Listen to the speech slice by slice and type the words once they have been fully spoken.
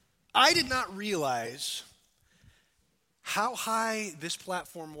I did not realize how high this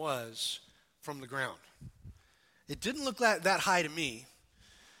platform was from the ground. It didn't look that high to me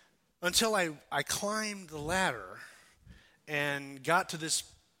until I climbed the ladder and got to this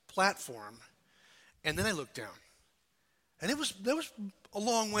platform, and then I looked down. And that was a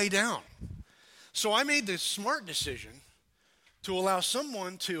long way down. So I made the smart decision to allow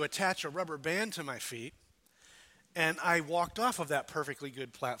someone to attach a rubber band to my feet, and I walked off of that perfectly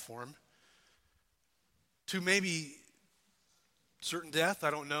good platform to maybe certain death,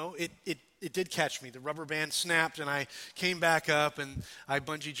 I don't know. It did catch me. The rubber band snapped, and I came back up, and I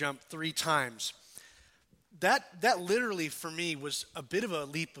bungee jumped 3 times. That literally, for me, was a bit of a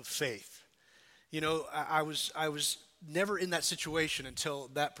leap of faith. You know, I was never in that situation until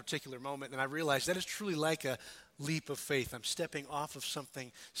that particular moment, and I realized that is truly like a leap of faith. I'm stepping off of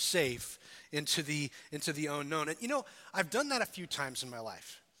something safe into the unknown. And you know, I've done that a few times in my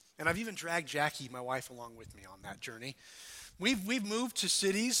life, and I've even dragged Jackie, my wife, along with me on that journey. We've moved to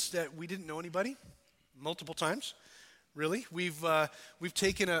cities that we didn't know anybody multiple times. Really, we've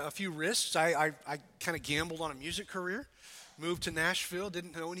taken a few risks. I kind of gambled on a music career. Moved to Nashville,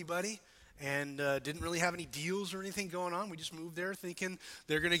 didn't know anybody, and didn't really have any deals or anything going on. We just moved there thinking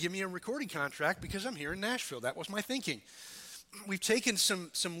they're going to give me a recording contract because I'm here in Nashville. That was my thinking. We've taken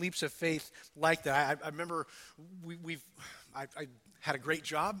some leaps of faith like that. I remember I had a great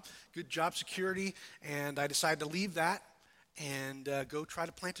job, good job security, and I decided to leave that and go try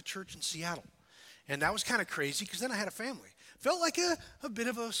to plant a church in Seattle. And that was kind of crazy because then I had a family. Felt like a bit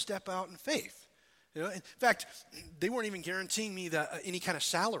of a step out in faith. You know, in fact, they weren't even guaranteeing me any kind of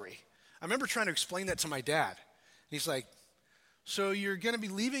salary. I remember trying to explain that to my dad. And he's like, so you're going to be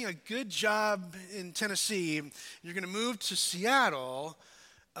leaving a good job in Tennessee, and you're going to move to Seattle,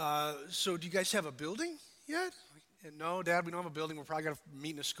 so do you guys have a building yet? And, no, Dad, we don't have a building. We're probably going to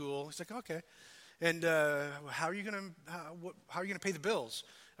meet in a school. He's like, okay. And how are you going to pay the bills?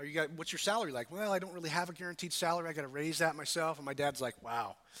 What's your salary like? Well, I don't really have a guaranteed salary. I got to raise that myself. And my dad's like,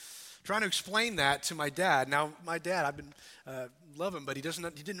 wow. Trying to explain that to my dad. Now, my dad, I've been love him, but he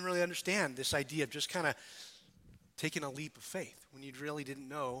didn't really understand this idea of just kind of taking a leap of faith when you really didn't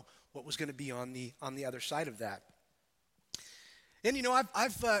know what was going to be on the other side of that. And you know,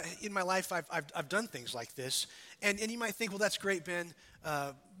 I've in my life I've done things like this, and you might think, well, that's great, Ben,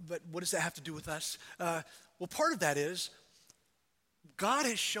 but what does that have to do with us? Well, part of that is God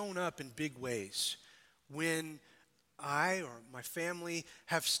has shown up in big ways when I or my family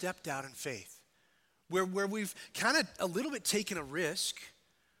have stepped out in faith, where we've kind of a little bit taken a risk,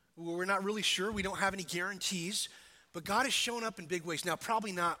 where we're not really sure, we don't have any guarantees, but God has shown up in big ways. Now,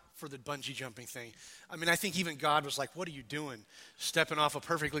 probably not for the bungee jumping thing. I mean, I think even God was like, what are you doing, stepping off a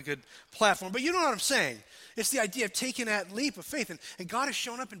perfectly good platform? But you know what I'm saying. It's the idea of taking that leap of faith. And God has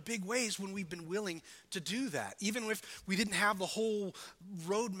shown up in big ways when we've been willing to do that. Even if we didn't have the whole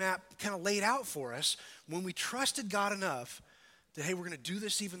roadmap kind of laid out for us, when we trusted God enough that, hey, we're going to do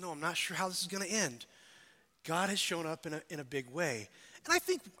this even though I'm not sure how this is going to end, God has shown up in a big way. And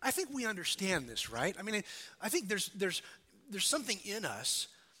I think we understand this, right? I mean, I think there's something in us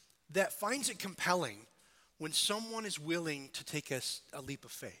that finds it compelling when someone is willing to take a leap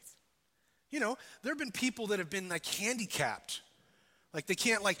of faith. You know, there have been people that have been like handicapped, like they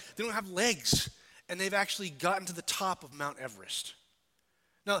don't have legs, and they've actually gotten to the top of Mount Everest.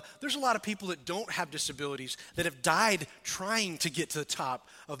 Now, there's a lot of people that don't have disabilities that have died trying to get to the top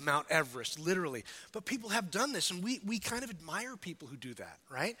of Mount Everest, literally. But people have done this, and we kind of admire people who do that,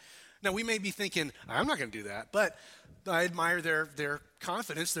 right? Now, we may be thinking, I'm not going to do that, but I admire their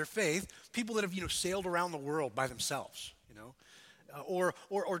confidence, their faith. People that have, sailed around the world by themselves, or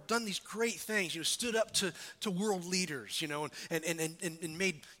done these great things, stood up to world leaders, and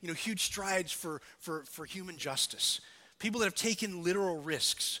made, huge strides for human justice. People that have taken literal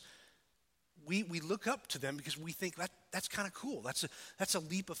risks, we look up to them because we think that's kind of cool. That's a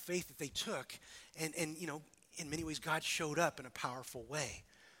leap of faith that they took, and in many ways God showed up in a powerful way.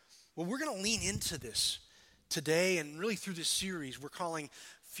 Well, we're going to lean into this today, and really through this series we're calling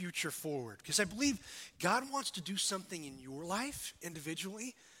Future Forward, because I believe God wants to do something in your life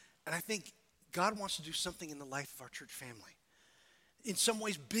individually, and I think God wants to do something in the life of our church family. In some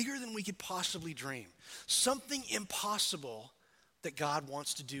ways bigger than we could possibly dream. Something impossible that God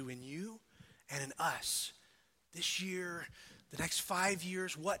wants to do in you and in us. This year, the next 5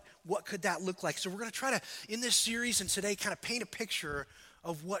 years, what could that look like? So we're going to try to, in this series and today, kind of paint a picture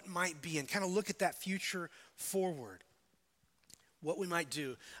of what might be and kind of look at that future forward. What we might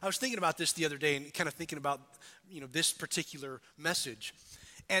do. I was thinking about this the other day and kind of thinking about, this particular message.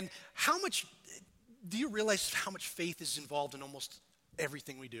 And do you realize how much faith is involved in almost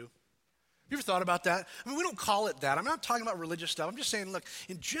everything we do? You ever thought about that? I mean, we don't call it that. I'm not talking about religious stuff. I'm just saying, look,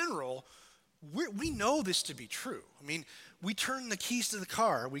 in general, we know this to be true. I mean, we turn the keys to the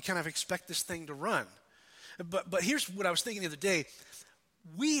car. We kind of expect this thing to run. But here's what I was thinking the other day.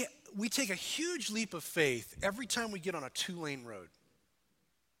 We take a huge leap of faith every time we get on a 2-lane road.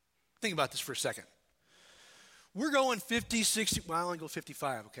 Think about this for a second. We're going 50, 60, well, I only go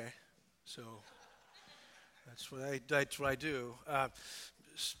 55, okay? So that's what I do.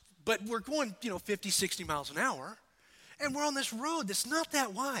 But we're going, 50, 60 miles an hour, and we're on this road that's not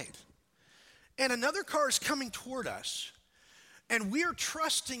that wide. And another car is coming toward us, and we are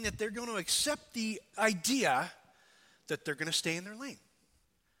trusting that they're going to accept the idea that they're going to stay in their lane.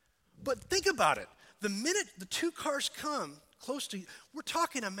 But think about it. The minute the two cars come close to you, we're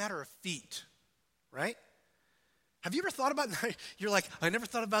talking a matter of feet, right? Have you ever thought about that? You're like, I never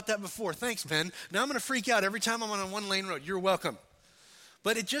thought about that before. Thanks, Ben. Now I'm going to freak out every time I'm on a 1-lane road. You're welcome.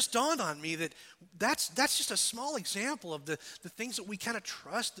 But it just dawned on me that that's just a small example of the things that we kind of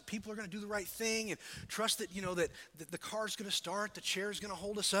trust, that people are going to do the right thing, and trust that, that the car's going to start, the chair's going to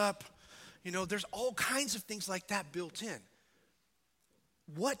hold us up. There's all kinds of things like that built in.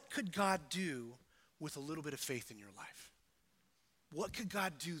 What could God do with a little bit of faith in your life? What could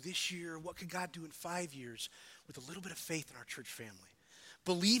God do this year? What could God do in 5 years with a little bit of faith in our church family?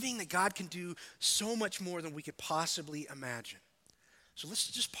 Believing that God can do so much more than we could possibly imagine. So let's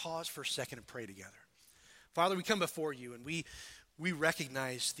just pause for a second and pray together. Father, we come before you and we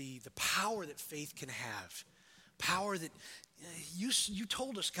recognize the power that faith can have. Power that you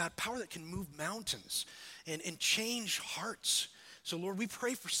told us, God, power that can move mountains and change hearts. So Lord, we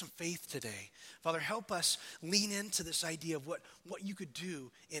pray for some faith today. Father, help us lean into this idea of what you could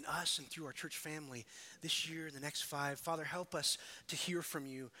do in us and through our church family this year, the next 5. Father, help us to hear from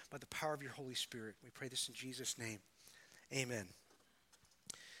you by the power of your Holy Spirit. We pray this in Jesus' name. Amen.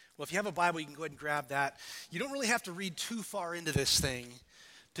 Well, if you have a Bible, you can go ahead and grab that. You don't really have to read too far into this thing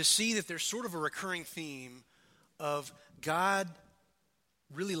to see that there's sort of a recurring theme of God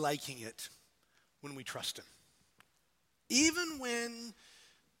really liking it when we trust him. Even when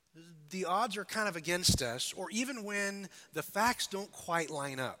the odds are kind of against us, or even when the facts don't quite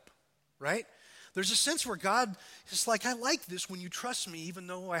line up, right? There's a sense where God is like, I like this when you trust me, even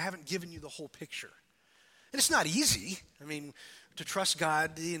though I haven't given you the whole picture. And it's not easy, to trust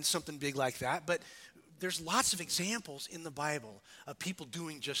God in something big like that, but there's lots of examples in the Bible of people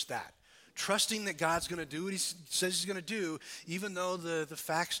doing just that. Trusting that God's going to do what he says he's going to do, even though the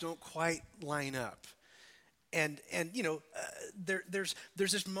facts don't quite line up. And there's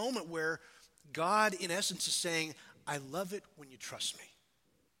this moment where God, in essence, is saying, I love it when you trust me.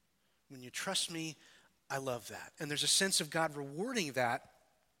 When you trust me, I love that. And there's a sense of God rewarding that,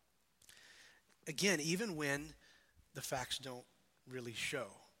 again, even when the facts don't really show.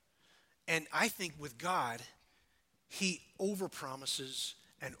 And I think with God, he overpromises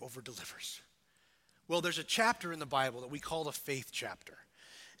and overdelivers. Well, there's a chapter in the Bible that we call the faith chapter.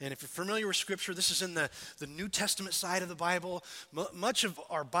 And if you're familiar with Scripture, this is in the New Testament side of the Bible. Much of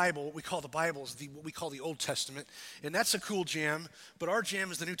our Bible, what we call the Bible, is what we call the Old Testament. And that's a cool jam, but our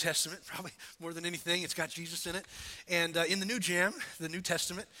jam is the New Testament, probably more than anything. It's got Jesus in it. And in the New Jam, the New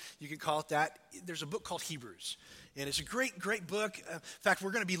Testament, you can call it that, there's a book called Hebrews. And it's a great, great book. In fact,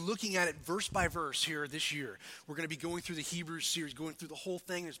 we're going to be looking at it verse by verse here this year. We're going to be going through the Hebrews series, going through the whole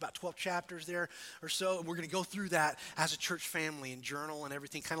thing. There's about 12 chapters there or so. And we're going to go through that as a church family and journal and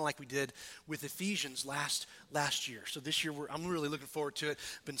everything, kind of like we did with Ephesians last year. So this year, I'm really looking forward to it.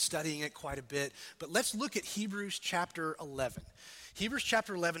 Been studying it quite a bit. But let's look at Hebrews chapter 11. Hebrews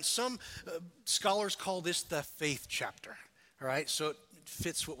chapter 11, some scholars call this the faith chapter. All right, so it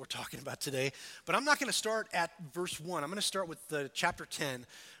fits what we're talking about today. But I'm not going to start at verse 1. I'm going to start with chapter 10,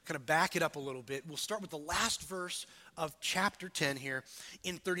 kind of back it up a little bit. We'll start with the last verse of chapter 10 here.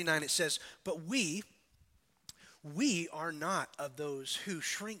 In 39, it says, but we are not of those who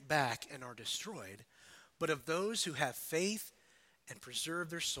shrink back and are destroyed, but of those who have faith and preserve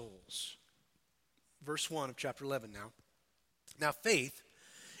their souls. Verse 1 of chapter 11 now. Now faith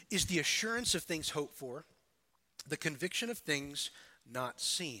is the assurance of things hoped for, the conviction of things not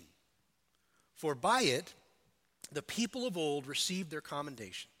seen. For by it, the people of old received their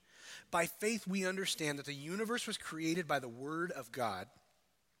commendation. By faith, we understand that the universe was created by the word of God,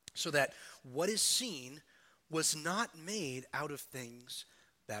 so that what is seen was not made out of things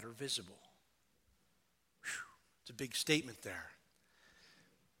that are visible. Whew, it's a big statement there.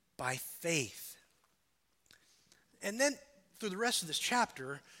 By faith. And then through the rest of this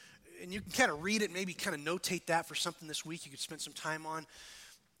chapter, and you can kind of read it, maybe kind of notate that for something this week you could spend some time on.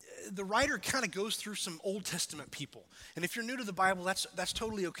 the writer kind of goes through some Old Testament people. And if you're new to the Bible, that's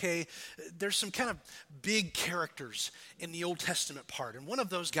totally okay. There's some kind of big characters in the Old Testament part. And one of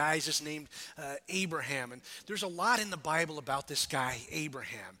those guys is named Abraham. And there's a lot in the Bible about this guy,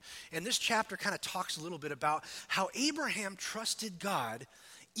 Abraham. And this chapter kind of talks a little bit about how Abraham trusted God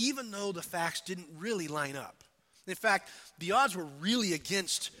even though the facts didn't really line up. In fact, the odds were really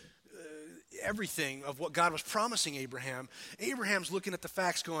against everything of what God was promising Abraham. Abraham's looking at the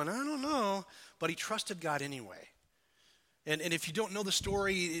facts going, I don't know, but he trusted God anyway. And if you don't know the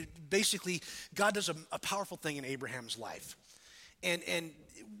story, basically, God does a powerful thing in Abraham's life. And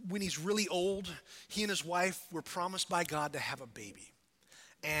when he's really old, he and his wife were promised by God to have a baby.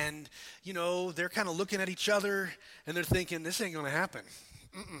 And, they're kind of looking at each other, and they're thinking, this ain't going to happen.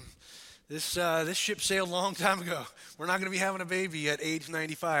 This ship sailed a long time ago. We're not going to be having a baby at age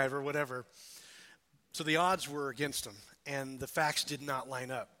 95 or whatever. So the odds were against him, and the facts did not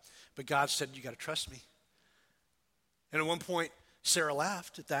line up. But God said, you got to trust me. And at one point, Sarah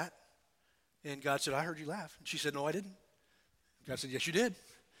laughed at that, and God said, I heard you laugh. And she said, no, I didn't. God said, yes, you did.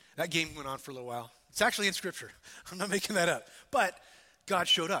 That game went on for a little while. It's actually in Scripture. I'm not making that up. But God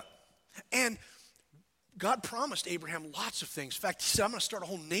showed up. And God promised Abraham lots of things. In fact, he said, I'm going to start a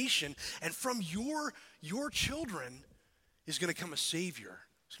whole nation, and from your children is going to come a Savior.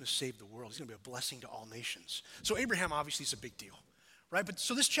 He's going to save the world. He's going to be a blessing to all nations. So Abraham obviously is a big deal, right? But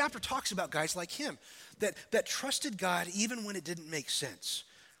so this chapter talks about guys like him that trusted God even when it didn't make sense.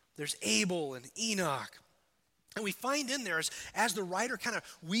 There's Abel and Enoch. And we find in there, as the writer kind of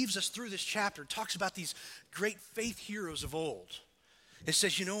weaves us through this chapter, talks about these great faith heroes of old. It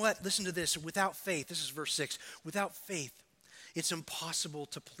says, you know what? Listen to this. Without faith, this is verse 6, without faith, it's impossible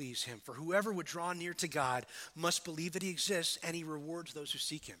to please him. For whoever would draw near to God must believe that he exists and he rewards those who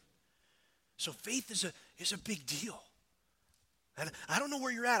seek him. So faith is a big deal. And I don't know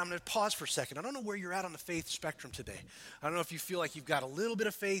where you're at. I'm going to pause for a second. I don't know where you're at on the faith spectrum today. I don't know if you feel like you've got a little bit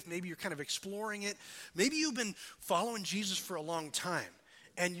of faith. Maybe you're kind of exploring it. Maybe you've been following Jesus for a long time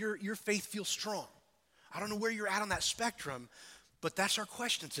and your faith feels strong. I don't know where you're at on that spectrum, but that's our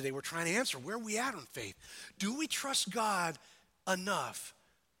question today. We're trying to answer. Where are we at on faith? Do we trust God enough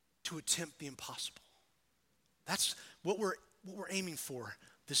to attempt the impossible? That's what we're aiming for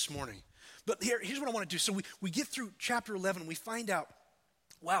this morning. But here's what I want to do. So we get through chapter 11, we find out,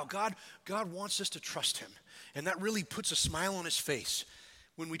 wow, God wants us to trust him. And that really puts a smile on his face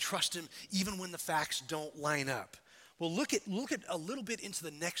when we trust him, even when the facts don't line up. Well, look at a little bit into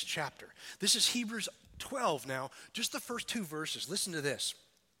the next chapter. This is Hebrews 12 now, just the first two verses. Listen to this.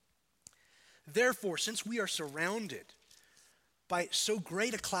 Therefore, since we are surrounded by so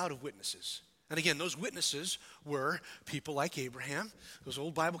great a cloud of witnesses, and again, those witnesses were people like Abraham, those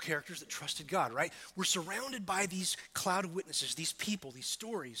old Bible characters that trusted God, right? We're surrounded by these cloud of witnesses, these people, these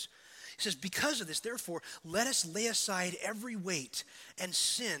stories. He says, because of this, therefore, let us lay aside every weight and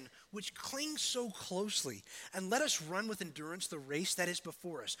sin which clings so closely, and let us run with endurance the race that is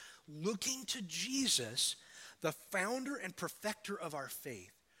before us, looking to Jesus, the founder and perfecter of our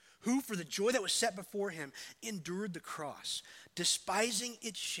faith, who for the joy that was set before him endured the cross, despising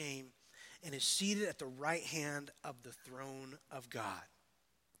its shame, and is seated at the right hand of the throne of God.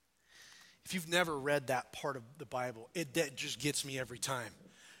 If you've never read that part of the Bible, that just gets me every time.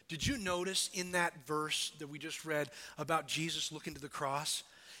 Did you notice in that verse that we just read about Jesus looking to the cross?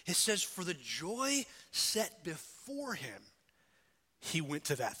 It says, for the joy set before him, he went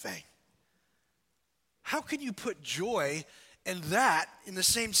to that thing. How can you put joy and that in the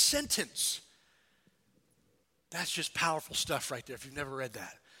same sentence? That's just powerful stuff right there if you've never read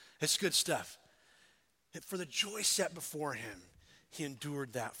that. It's good stuff. For the joy set before him, he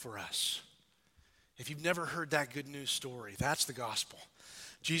endured that for us. If you've never heard that good news story, that's the gospel.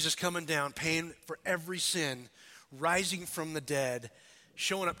 Jesus coming down, paying for every sin, rising from the dead,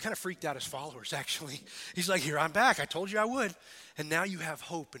 showing up, kind of freaked out his followers, actually. He's like, here, I'm back. I told you I would. And now you have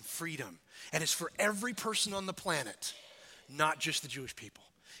hope and freedom. And it's for every person on the planet, not just the Jewish people.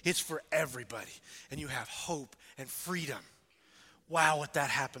 It's for everybody. And you have hope and freedom. Wow, what that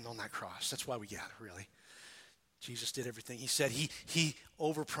happened on that cross. That's why we got it, really. Jesus did everything. He said he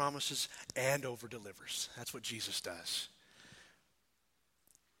overpromises and overdelivers. That's what Jesus does.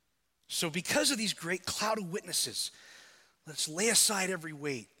 So because of these great cloud of witnesses, let's lay aside every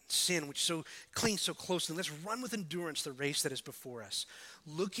weight, sin, which so clings so closely. Let's run with endurance the race that is before us.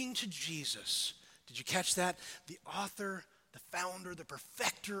 Looking to Jesus. Did you catch that? The author, the founder, the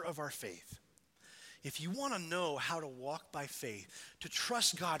perfecter of our faith. If you want to know how to walk by faith, to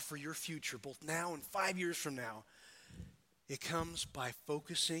trust God for your future, both now and 5 years from now, it comes by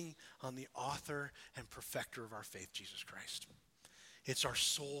focusing on the author and perfecter of our faith, Jesus Christ. It's our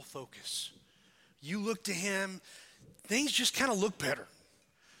sole focus. You look to him, things just kind of look better.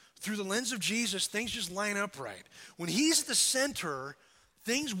 Through the lens of Jesus, things just line up right. When he's at the center,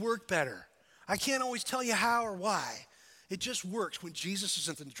 things work better. I can't always tell you how or why. It just works when Jesus is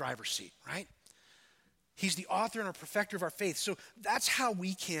in the driver's seat, right? He's the author and our perfecter of our faith. So that's how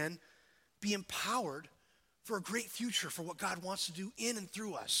we can be empowered for a great future, for what God wants to do in and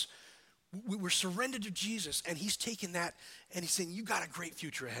through us. We're surrendered to Jesus, and he's taken that, and he's saying, you got a great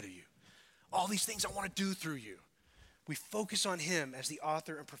future ahead of you. All these things I want to do through you. We focus on him as the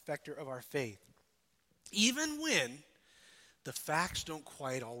author and perfecter of our faith. Even when the facts don't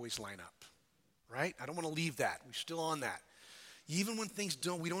quite always line up, right? I don't want to leave that. We're still on that. Even when things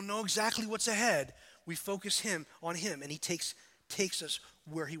we don't know exactly what's ahead, we focus on him, and he takes us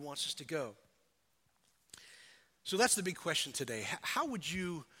where he wants us to go. So that's the big question today. How would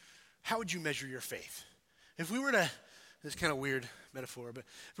you measure your faith? If we were to, this is kind of a weird metaphor, but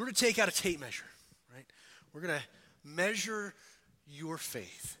if we were to take out a tape measure, right? We're going to measure your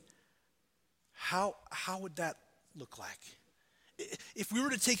faith. How would that look like? If we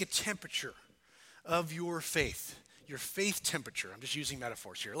were to take a temperature of your faith temperature, I'm just using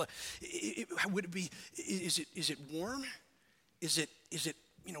metaphors here. Would it be, is it warm? Is it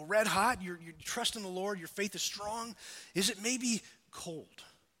red hot? You trust in the Lord, your faith is strong. Is it maybe cold?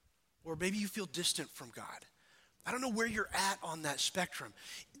 Or maybe you feel distant from God. I don't know where you're at on that spectrum.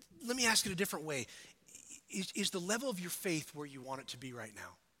 Let me ask it a different way. Is the level of your faith where you want it to be right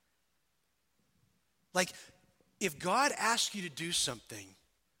now? Like, if God asked you to do something,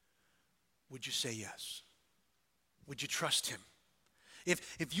 would you say yes? Would you trust him?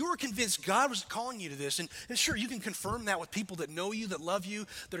 If you were convinced God was calling you to this, and sure, you can confirm that with people that know you, that love you,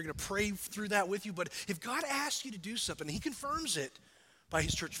 that are going to pray through that with you, but if God asks you to do something, he confirms it by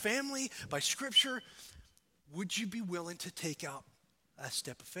his church family, by scripture, would you be willing to take out a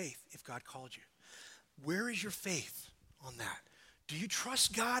step of faith if God called you? Where is your faith on that? Do you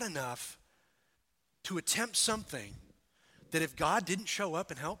trust God enough to attempt something that if God didn't show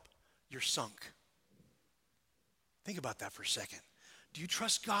up and help, you're sunk? Think about that for a second. Do you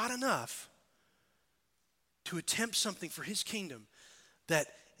trust God enough to attempt something for his kingdom that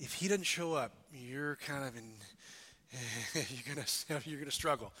if he doesn't show up, you're kind of you're gonna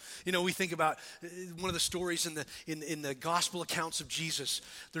struggle. We think about one of the stories in the gospel accounts of Jesus.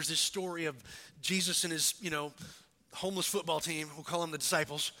 There's this story of Jesus and his homeless football team. We'll call them the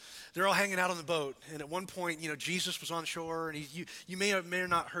disciples. They're all hanging out on the boat, and at one point, Jesus was on shore, and you may or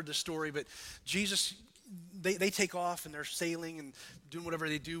not heard the story, but Jesus. They take off and they're sailing and doing whatever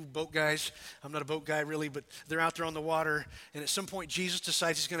they do, boat guys. I'm not a boat guy really, but they're out there on the water. And at some point, Jesus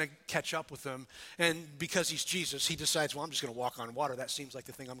decides he's going to catch up with them. And because he's Jesus, he decides, well, I'm just going to walk on water. That seems like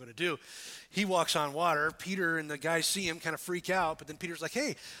the thing I'm going to do. He walks on water. Peter and the guys see him, kind of freak out. But then Peter's like,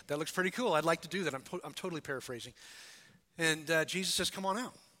 hey, that looks pretty cool. I'd like to do that. I'm totally paraphrasing. And Jesus says, come on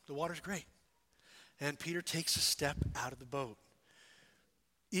out. The water's great. And Peter takes a step out of the boat.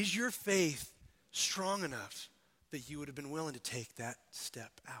 Is your faith strong enough that you would have been willing to take that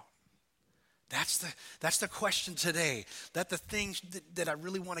step out? That's the question today. That's the things that I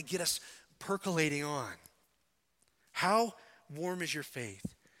really want to get us percolating on. How warm is your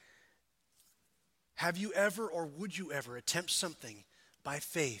faith? Have you ever or would you ever attempt something by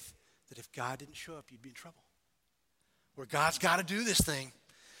faith that if God didn't show up, you'd be in trouble? Where God's got to do this thing.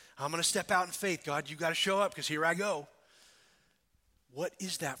 I'm going to step out in faith. God, you got to show up because here I go. What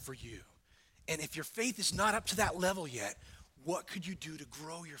is that for you? And if your faith is not up to that level yet, what could you do to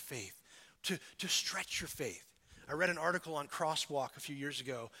grow your faith, to stretch your faith? I read an article on Crosswalk a few years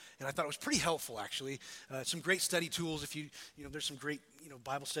ago, and I thought it was pretty helpful, actually. Some great study tools. If there's some great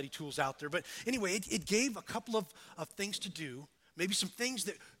Bible study tools out there. But anyway, it gave a couple of things to do, maybe some things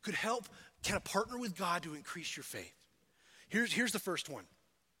that could help kind of partner with God to increase your faith. Here's the first one.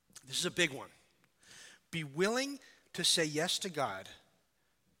 This is a big one. Be willing to say yes to God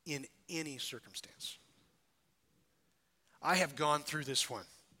in any circumstance. I have gone through this one,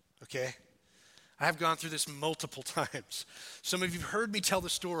 okay? I have gone through this multiple times. Some of you have heard me tell the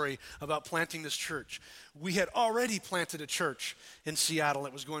story about planting this church. We had already planted a church in Seattle.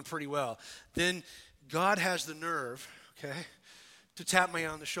 It was going pretty well. Then God has the nerve, okay, to tap me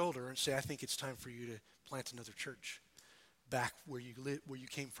on the shoulder and say, I think it's time for you to plant another church back where you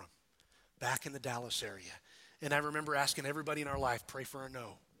came from, back in the Dallas area. And I remember asking everybody in our life, pray for a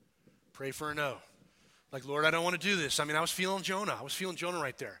no. Pray for a no. Like, Lord, I don't want to do this. I was feeling Jonah. I was feeling Jonah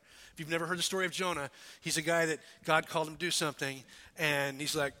right there. If you've never heard the story of Jonah, he's a guy that God called him to do something, and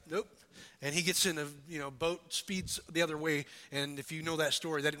he's like, nope. And he gets in a boat, speeds the other way. And if you know that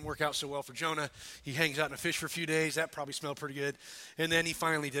story, that didn't work out so well for Jonah. He hangs out in a fish for a few days. That probably smelled pretty good. And then he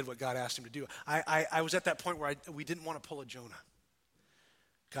finally did what God asked him to do. I was at that point where we didn't want to pull a Jonah.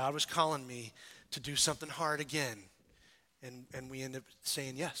 God was calling me to do something hard again. And we ended up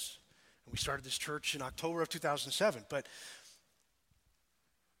saying yes. And we started this church in October of 2007. But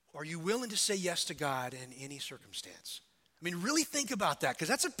are you willing to say yes to God in any circumstance? I mean, really think about that, because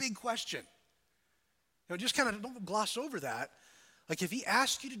that's a big question. Just kind of don't gloss over that. Like, if he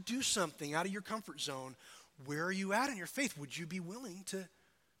asked you to do something out of your comfort zone, where are you at in your faith? Would you be willing to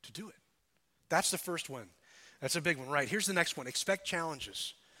do it? That's the first one. That's a big one, right? Here's the next one. Expect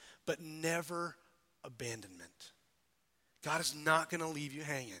challenges, but never abandonment. God is not going to leave you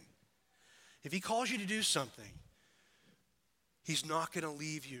hanging. If he calls you to do something, he's not going to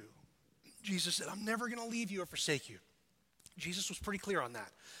leave you. Jesus said, I'm never going to leave you or forsake you. Jesus was pretty clear on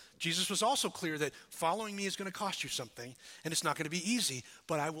that. Jesus was also clear that following me is going to cost you something, and it's not going to be easy,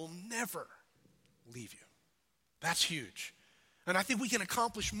 but I will never leave you. That's huge. And I think we can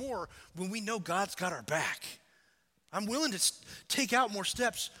accomplish more when we know God's got our back. I'm willing to take out more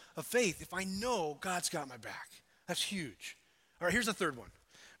steps of faith if I know God's got my back. That's huge. All right, here's the third one.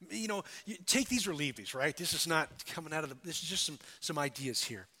 You take these or leave these, right? This is not coming out of this is just some ideas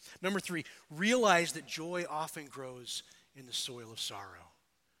here. Number 3, realize that joy often grows in the soil of sorrow.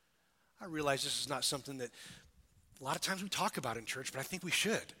 I realize this is not something that a lot of times we talk about in church, but I think we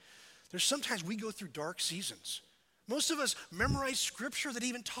should. There's sometimes we go through dark seasons. Most of us memorize scripture that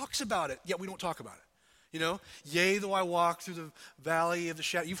even talks about it, yet we don't talk about it. Yea, though I walk through the valley of the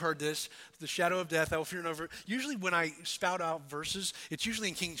shadow, you've heard this, the shadow of death, I will fear no evil. Usually when I spout out verses, it's usually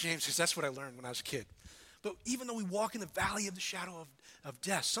in King James, because that's what I learned when I was a kid. But even though we walk in the valley of the shadow of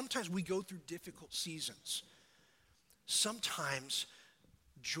death, sometimes we go through difficult seasons. Sometimes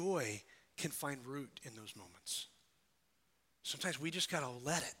joy can find root in those moments. Sometimes we just got to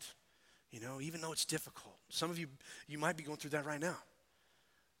let it, even though it's difficult. Some of you might be going through that right now.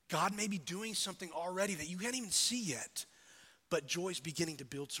 God may be doing something already that you can't even see yet, but joy's beginning to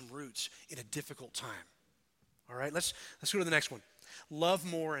build some roots in a difficult time. All right, let's go to the next one. Love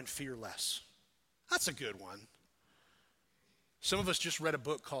more and fear less. That's a good one. Some of us just read a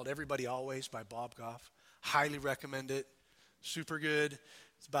book called Everybody Always by Bob Goff. Highly recommend it. Super good.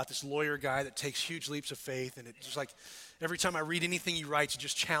 It's about this lawyer guy that takes huge leaps of faith, and it's just like every time I read anything he writes, it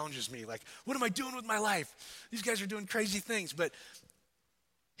just challenges me. Like, what am I doing with my life? These guys are doing crazy things. But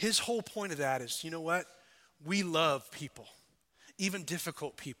his whole point of that is, you know what? We love people, even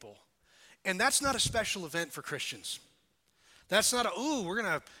difficult people. And that's not a special event for Christians. That's not we're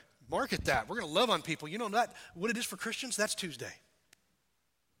going to market that. We're going to love on people. What it is for Christians? That's Tuesday.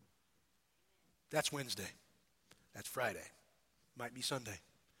 That's Wednesday. That's Friday. Might be Sunday.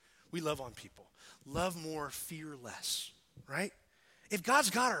 We love on people. Love more, fear less, right? If God's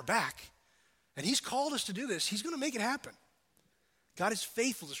got our back and he's called us to do this, he's going to make it happen. God is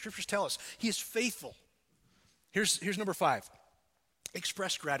faithful. The scriptures tell us he is faithful. Here's number 5.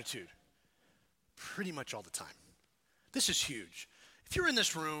 Express gratitude. Pretty much all the time. This is huge. If you're in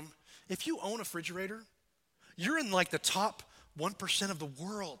this room, if you own a refrigerator, you're in like the top 1% of the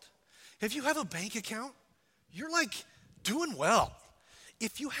world. If you have a bank account, you're like doing well.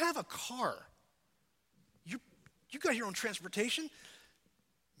 If you have a car, you got your own transportation.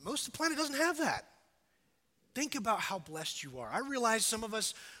 Most of the planet doesn't have that. Think about how blessed you are. I realize some of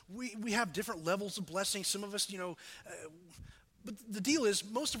us, we have different levels of blessing. Some of us, but the deal is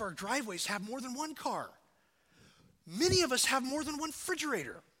most of our driveways have more than one car. Many of us have more than one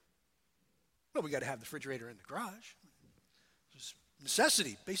refrigerator. Well, we got to have the refrigerator in the garage. Just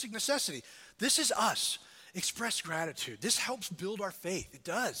necessity, basic necessity. This is us. Express gratitude. This helps build our faith. It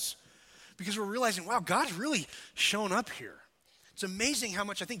does. Because we're realizing, wow, God's really shown up here. It's amazing how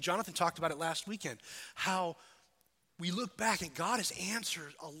much, I think Jonathan talked about it last weekend, how we look back and God has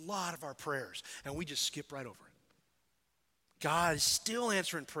answered a lot of our prayers, and we just skip right over it. God is still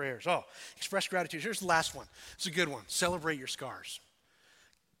answering prayers. Express gratitude. Here's the last one. It's a good one. Celebrate your scars.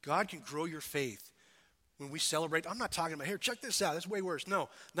 God can grow your faith when we celebrate. I'm not talking about, here, check this out. That's way worse. No,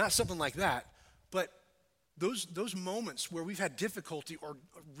 not something like that. But those moments where we've had difficulty or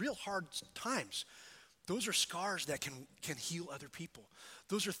real hard times, those are scars that can heal other people.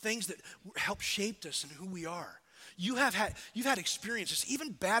 Those are things that help shape us and who we are. You've had experiences,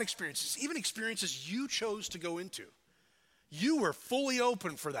 even bad experiences, even experiences you chose to go into. You were fully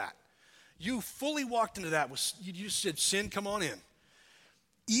open for that. You fully walked into that. You just said, sin, come on in.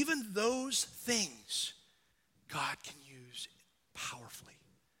 Even those things, God can use powerfully,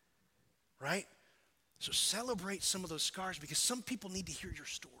 right? So celebrate some of those scars, because some people need to hear your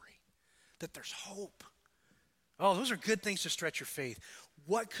story. that there's hope. Oh, those are good things to stretch your faith.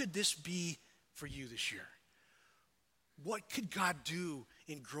 What could this be for you this year? What could God do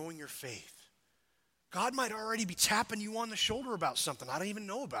in growing your faith? God might already be tapping you on the shoulder about something I don't even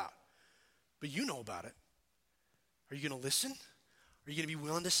know about, but you know about it. Are you going to listen? Are you going to be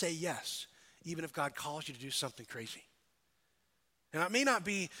willing to say yes, even if God calls you to do something crazy? And it may not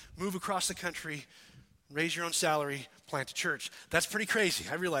be move across the country, raise your own salary, plant a church. That's pretty crazy.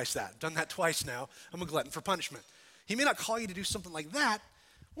 I realize that. Done that twice now. I'm a glutton for punishment. He may not call you to do something like that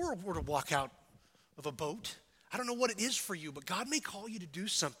or to walk out of a boat. I don't know what it is for you, but God may call you to do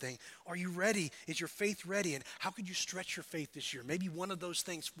something. Are you ready? Is your faith ready? And how could you stretch your faith this year? Maybe one of those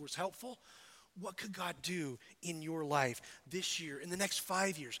things was helpful. What could God do in your life this year, in the next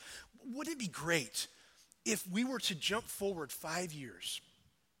 5 years? Wouldn't it be great if we were to jump forward 5 years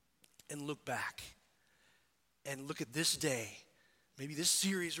and look back and look at this day, maybe this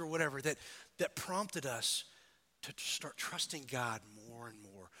series or whatever, that prompted us to start trusting God more and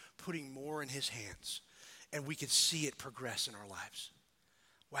more, putting more in his hands, and we could see it progress in our lives.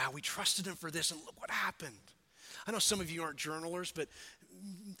 Wow, we trusted him for this, and look what happened. I know some of you aren't journalers, but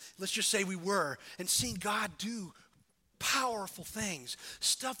let's just say we were, and seeing God do powerful things,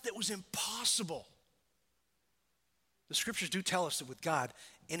 stuff that was impossible. The scriptures do tell us that with God,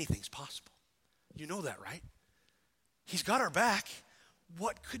 anything's possible. You know that, right? He's got our back.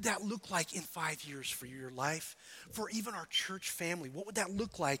 What could that look like in 5 years for your life, for even our church family? What would that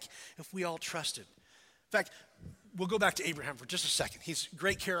look like if we all trusted? In fact, we'll go back to Abraham for just a second. He's a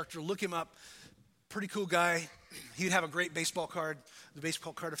great character. Look him up. Pretty cool guy. He'd have a great baseball card, the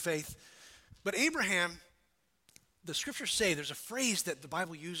baseball card of faith. But Abraham, the scriptures say there's a phrase that the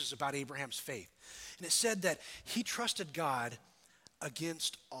Bible uses about Abraham's faith. And it said that he trusted God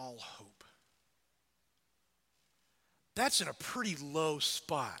against all hope. That's in a pretty low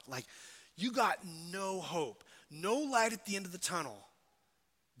spot. Like, you got no hope, no light at the end of the tunnel.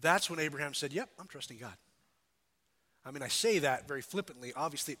 That's when Abraham said, yep, I'm trusting God. I mean, I say that very flippantly.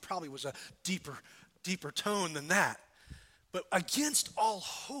 Obviously, it probably was a deeper tone than that. But against all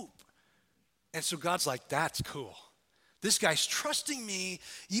hope. And so God's like, that's cool. This guy's trusting me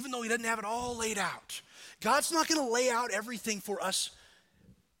even though he doesn't have it all laid out. God's not going to lay out everything for us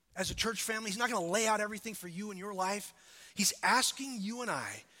as a church family. He's not going to lay out everything for you in your life. He's asking you and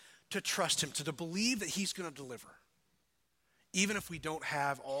I to trust him, to believe that he's going to deliver, even if we don't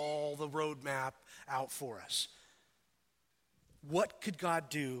have all the roadmap out for us. What could God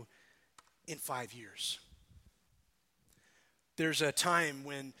do in 5 years? There's a time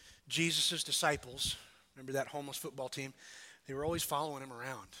when Jesus' disciples, remember that homeless football team? They were always following him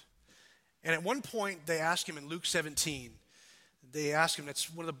around. And at one point, they asked him in Luke 17, they asked him,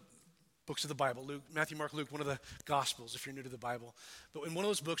 that's one of the books of the Bible, Luke, Matthew, Mark, Luke, one of the Gospels, if you're new to the Bible. But in one of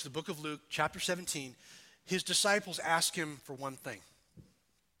those books, the book of Luke, chapter 17, his disciples asked him for one thing.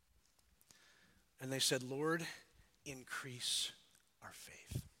 And they said, Lord, increase our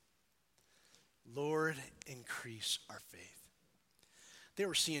faith. Lord, increase our faith. They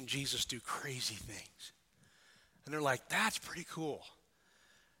were seeing Jesus do crazy things. And they're like, that's pretty cool.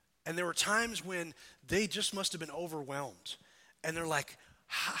 And there were times when they just must have been overwhelmed. And they're like,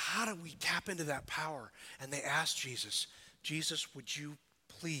 how do we tap into that power? And they asked Jesus, Jesus, would you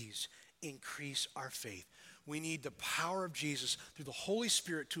please increase our faith? We need the power of Jesus through the Holy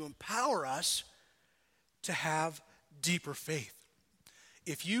Spirit to empower us to have deeper faith.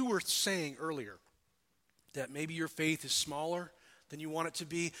 If you were saying earlier that maybe your faith is smaller than you want it to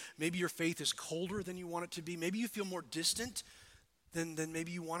be, maybe your faith is colder than you want it to be, maybe you feel more distant than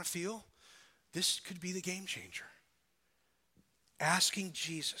maybe you want to feel, this could be the game changer. Asking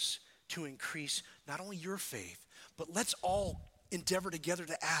Jesus to increase not only your faith, but let's all endeavor together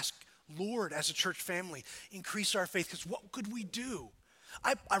to ask, Lord, as a church family, increase our faith, because what could we do?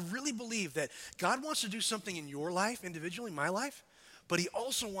 I really believe that God wants to do something in your life, individually, my life, but he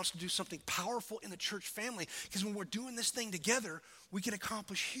also wants to do something powerful in the church family, because when we're doing this thing together, we can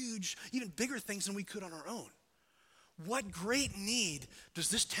accomplish huge, even bigger things than we could on our own. What great need does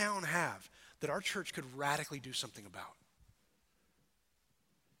this town have that our church could radically do something about?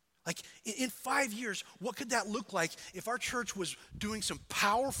 Like, in 5 years, what could that look like if our church was doing some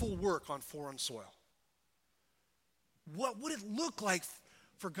powerful work on foreign soil? What would it look like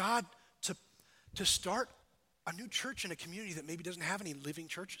for God to start a new church in a community that maybe doesn't have any living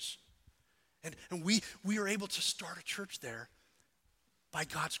churches? And we are able to start a church there by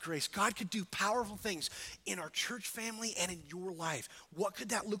God's grace. God could do powerful things in our church family and in your life. What could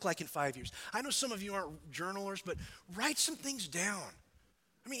that look like in 5 years? I know some of you aren't journalers, but write some things down.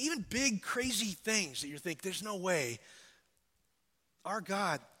 I mean, even big, crazy things that you think, there's no way. Our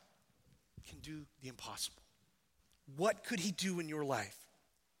God can do the impossible. What could he do in your life?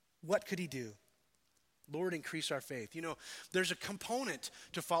 What could he do? Lord, increase our faith. You know, there's a component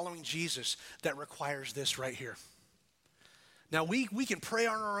to following Jesus that requires this right here. Now, we can pray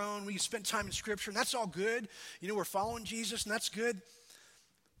on our own. We can spend time in Scripture, and that's all good. You know, we're following Jesus, and that's good.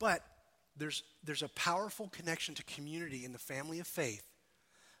 But there's a powerful connection to community in the family of faith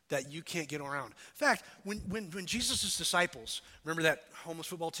that you can't get around. In fact, when Jesus' disciples, remember that homeless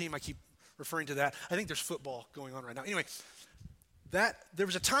football team? I keep referring to that. I think there's football going on right now. Anyway, there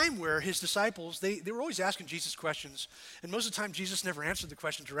was a time where his disciples, they were always asking Jesus questions, and most of the time Jesus never answered the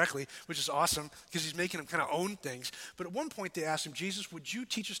question directly, which is awesome because he's making them kind of own things. But at one point they asked him, Jesus, would you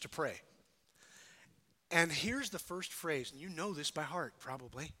teach us to pray? And here's the first phrase, and you know this by heart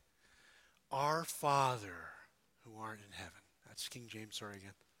probably. Our Father who art in heaven. That's King James, sorry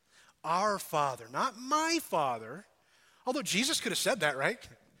again. Our Father, not my Father. Although Jesus could have said that, right?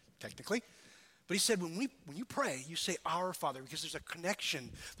 Technically. But he said, when you pray, you say our Father, because there's a connection.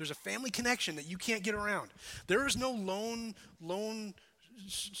 There's a family connection that you can't get around. There is no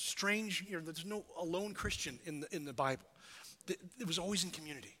strange, there's no alone Christian in the Bible. It was always in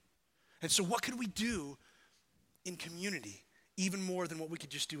community. And so what could we do in community even more than what we could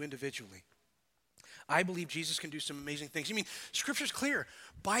just do individually? I believe Jesus can do some amazing things. I mean, Scripture's clear.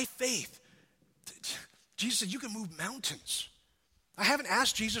 By faith, Jesus said you can move mountains. I haven't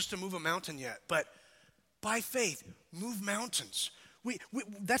asked Jesus to move a mountain yet, but by faith, move mountains.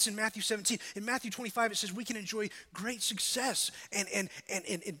 That's in Matthew 17. In Matthew 25, it says we can enjoy great success and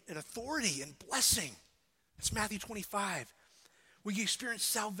authority and blessing. That's Matthew 25. We can experience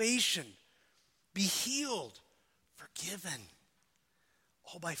salvation, be healed, forgiven,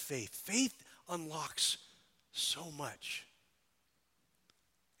 all by faith. Faith unlocks so much.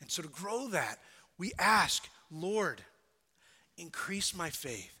 And so to grow that, we ask, Lord, increase my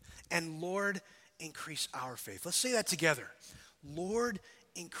faith. And Lord, increase our faith. Let's say that together. Lord,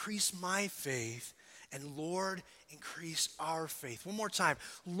 increase my faith. And Lord, increase our faith. One more time.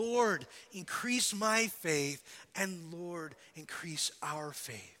 Lord, increase my faith. And Lord, increase our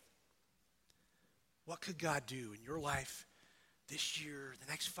faith. What could God do in your life this year, the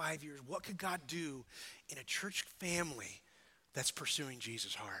next 5 years? What could God do in a church family that's pursuing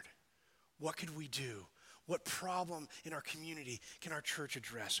Jesus hard? What could we do? What problem in our community can our church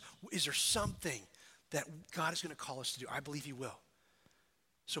address? Is there something that God is going to call us to do? I believe he will.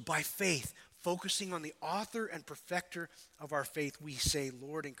 So by faith, focusing on the author and perfecter of our faith, we say,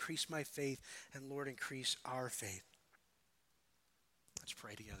 Lord, increase my faith, and Lord, increase our faith. Let's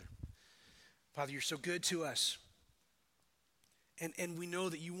pray together. Father, you're so good to us. And we know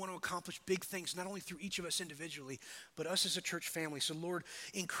that you want to accomplish big things, not only through each of us individually, but us as a church family. So Lord,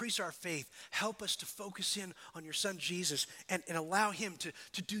 increase our faith. Help us to focus in on your son Jesus and allow him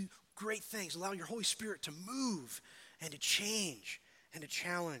to do great things. Allow your Holy Spirit to move and to change and to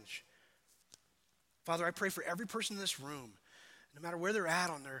challenge. Father, I pray for every person in this room, no matter where they're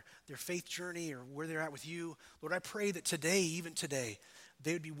at on their faith journey or where they're at with you. Lord, I pray that today, even today,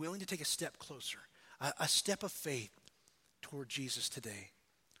 they would be willing to take a step closer, a step of faith toward Jesus today.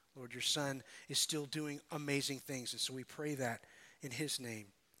 Lord, your son is still doing amazing things, and so we pray that in his name.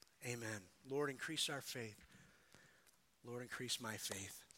 Amen. Lord, increase our faith. Lord, increase my faith.